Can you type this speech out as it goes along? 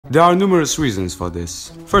There are numerous reasons for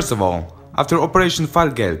this. First of all, after Operation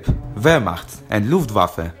Fallgelb, Wehrmacht and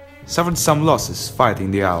Luftwaffe suffered some losses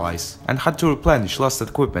fighting the Allies and had to replenish lost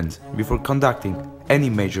equipment before conducting any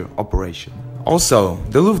major operation. Also,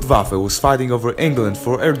 the Luftwaffe was fighting over England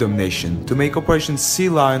for air domination to make Operation Sea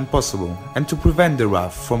Lion possible and to prevent the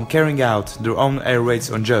RAF from carrying out their own air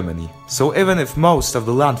raids on Germany. So even if most of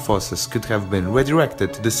the land forces could have been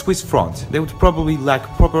redirected to the Swiss front, they would probably lack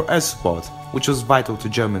proper air support, which was vital to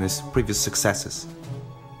Germany's previous successes.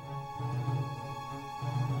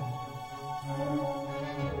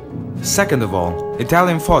 Second of all,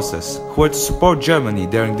 Italian forces who were to support Germany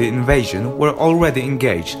during the invasion were already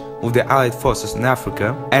engaged with the Allied forces in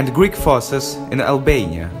Africa and Greek forces in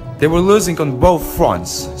Albania. They were losing on both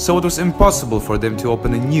fronts, so it was impossible for them to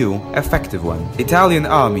open a new, effective one. Italian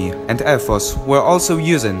army and air force were also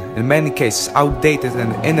using, in many cases, outdated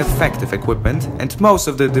and ineffective equipment, and most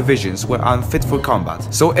of the divisions were unfit for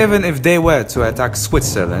combat. So even if they were to attack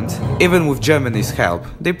Switzerland, even with Germany's help,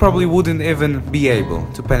 they probably wouldn't even be able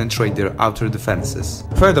to penetrate their outer defenses.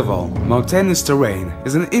 Third of all, mountainous terrain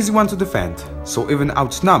is an easy one to defend, so even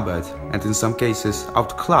outnumbered, and in some cases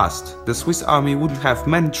outclassed, the Swiss army wouldn't have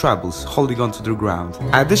many troubles holding on to their ground.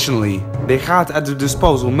 Additionally, they had at their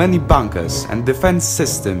disposal many bunkers and defense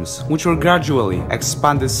systems, which were gradually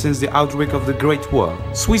expanded since the outbreak of the Great War.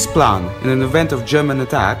 Swiss plan, in an event of German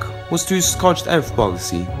attack, was to use scorched earth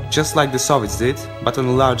policy, just like the Soviets did, but on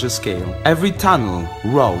a larger scale. Every tunnel,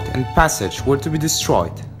 road and passage were to be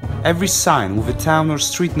destroyed. Every sign with a town or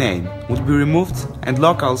street name would be removed, and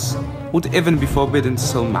locals would even be forbidden to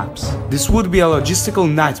sell maps. This would be a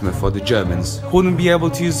logistical nightmare for the Germans, who wouldn't be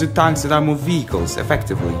able to use the tanks and armored vehicles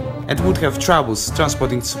effectively, and would have troubles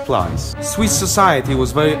transporting supplies. Swiss society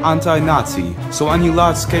was very anti-Nazi, so any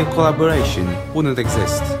large-scale collaboration wouldn't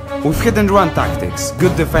exist. With hit-and-run tactics,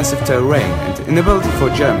 good defensive terrain, and inability for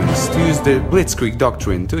Germans to use the Blitzkrieg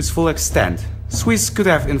doctrine to its full extent, Swiss could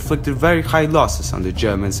have inflicted very high losses on the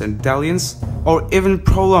Germans and Italians, or even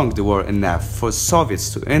prolonged the war enough for Soviets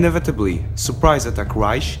to inevitably surprise attack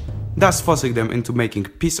Reich, thus forcing them into making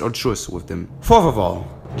peace or truce with them. Fourth of all,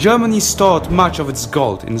 Germany stored much of its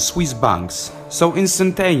gold in Swiss banks, so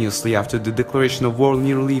instantaneously after the declaration of war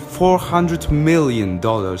nearly $400 million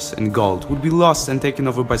in gold would be lost and taken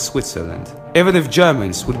over by Switzerland. Even if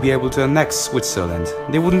Germans would be able to annex Switzerland,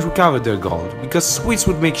 they wouldn't recover their gold, because Swedes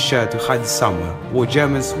would make sure to hide it somewhere, where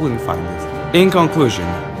Germans wouldn't find it. In conclusion,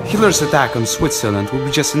 Hitler's attack on Switzerland would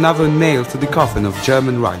be just another nail to the coffin of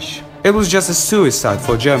German Reich. It was just a suicide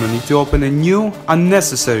for Germany to open a new,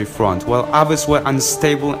 unnecessary front while others were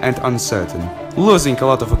unstable and uncertain, losing a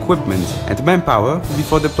lot of equipment and manpower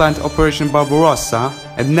before the planned Operation Barbarossa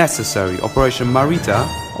and necessary Operation Marita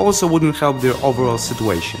also wouldn't help their overall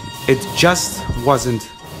situation. It just wasn't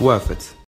worth it.